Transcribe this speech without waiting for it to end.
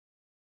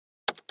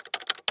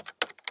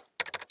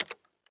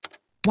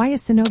Why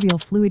is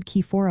synovial fluid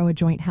key for a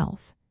joint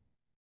health?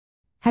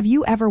 Have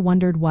you ever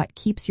wondered what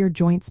keeps your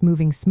joints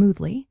moving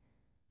smoothly?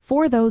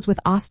 For those with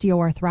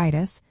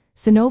osteoarthritis,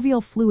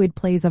 synovial fluid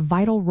plays a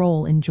vital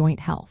role in joint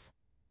health.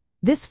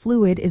 This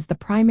fluid is the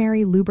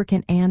primary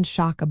lubricant and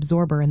shock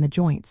absorber in the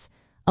joints,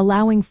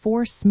 allowing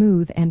for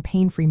smooth and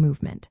pain-free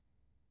movement.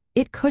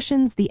 It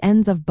cushions the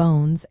ends of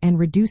bones and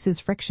reduces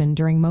friction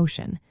during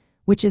motion,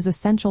 which is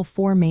essential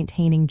for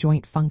maintaining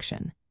joint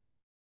function.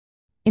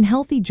 In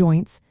healthy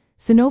joints,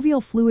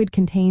 synovial fluid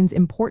contains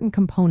important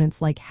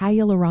components like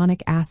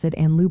hyaluronic acid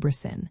and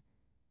lubricant.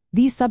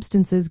 These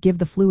substances give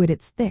the fluid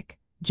its thick,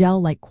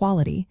 gel-like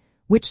quality,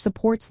 which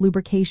supports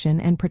lubrication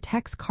and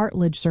protects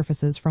cartilage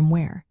surfaces from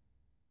wear.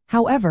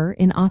 However,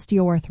 in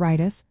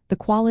osteoarthritis, the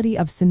quality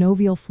of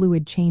synovial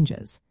fluid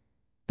changes.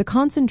 The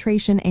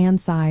concentration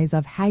and size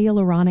of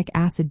hyaluronic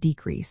acid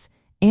decrease,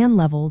 and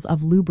levels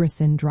of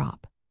lubricant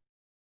drop.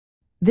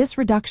 This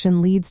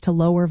reduction leads to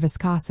lower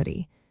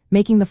viscosity,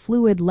 making the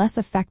fluid less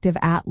effective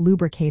at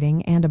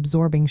lubricating and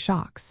absorbing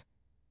shocks.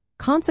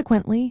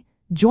 Consequently,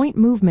 joint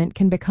movement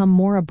can become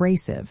more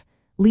abrasive,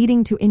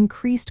 leading to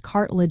increased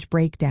cartilage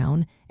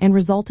breakdown and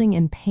resulting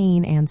in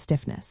pain and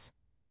stiffness.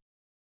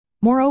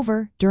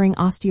 Moreover, during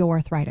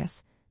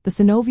osteoarthritis, the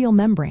synovial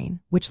membrane,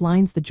 which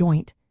lines the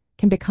joint,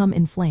 can become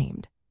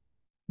inflamed.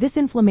 This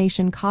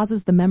inflammation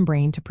causes the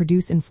membrane to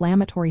produce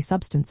inflammatory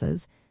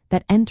substances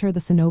that enter the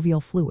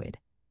synovial fluid.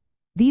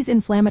 These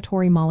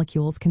inflammatory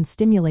molecules can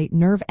stimulate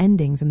nerve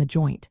endings in the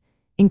joint,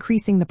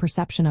 increasing the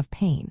perception of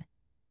pain.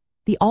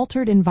 The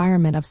altered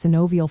environment of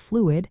synovial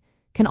fluid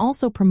can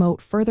also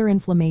promote further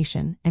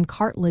inflammation and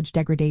cartilage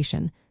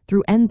degradation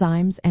through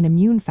enzymes and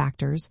immune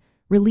factors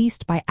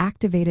released by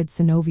activated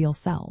synovial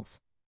cells.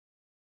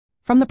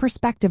 From the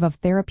perspective of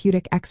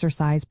therapeutic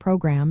exercise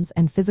programs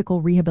and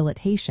physical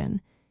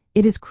rehabilitation,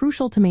 it is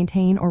crucial to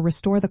maintain or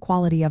restore the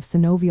quality of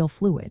synovial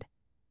fluid.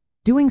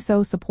 Doing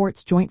so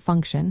supports joint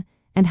function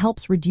and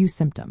helps reduce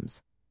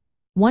symptoms.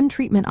 One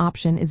treatment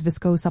option is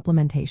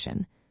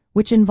viscosupplementation,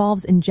 which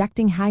involves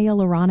injecting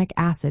hyaluronic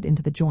acid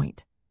into the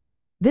joint.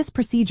 This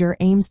procedure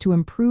aims to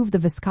improve the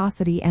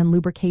viscosity and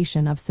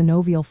lubrication of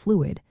synovial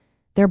fluid,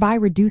 thereby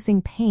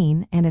reducing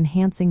pain and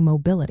enhancing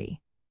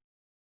mobility.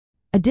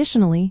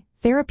 Additionally,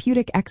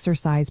 therapeutic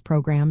exercise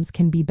programs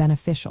can be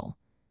beneficial.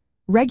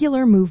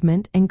 Regular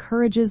movement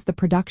encourages the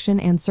production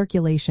and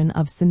circulation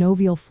of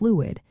synovial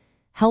fluid,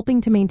 helping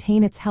to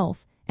maintain its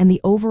health and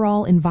the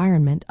overall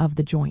environment of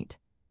the joint.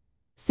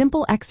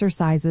 Simple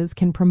exercises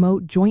can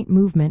promote joint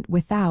movement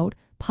without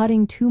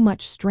putting too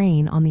much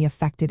strain on the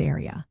affected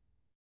area.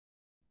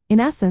 In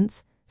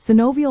essence,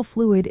 synovial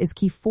fluid is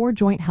key for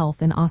joint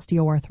health in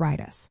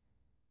osteoarthritis.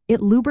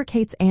 It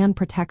lubricates and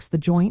protects the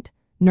joint,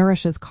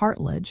 nourishes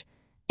cartilage,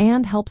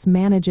 and helps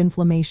manage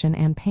inflammation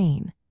and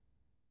pain.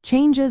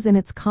 Changes in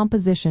its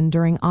composition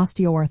during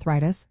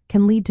osteoarthritis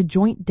can lead to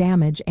joint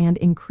damage and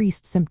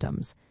increased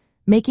symptoms,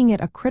 making it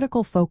a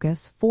critical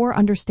focus for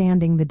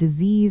understanding the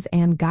disease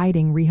and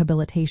guiding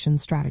rehabilitation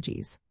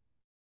strategies.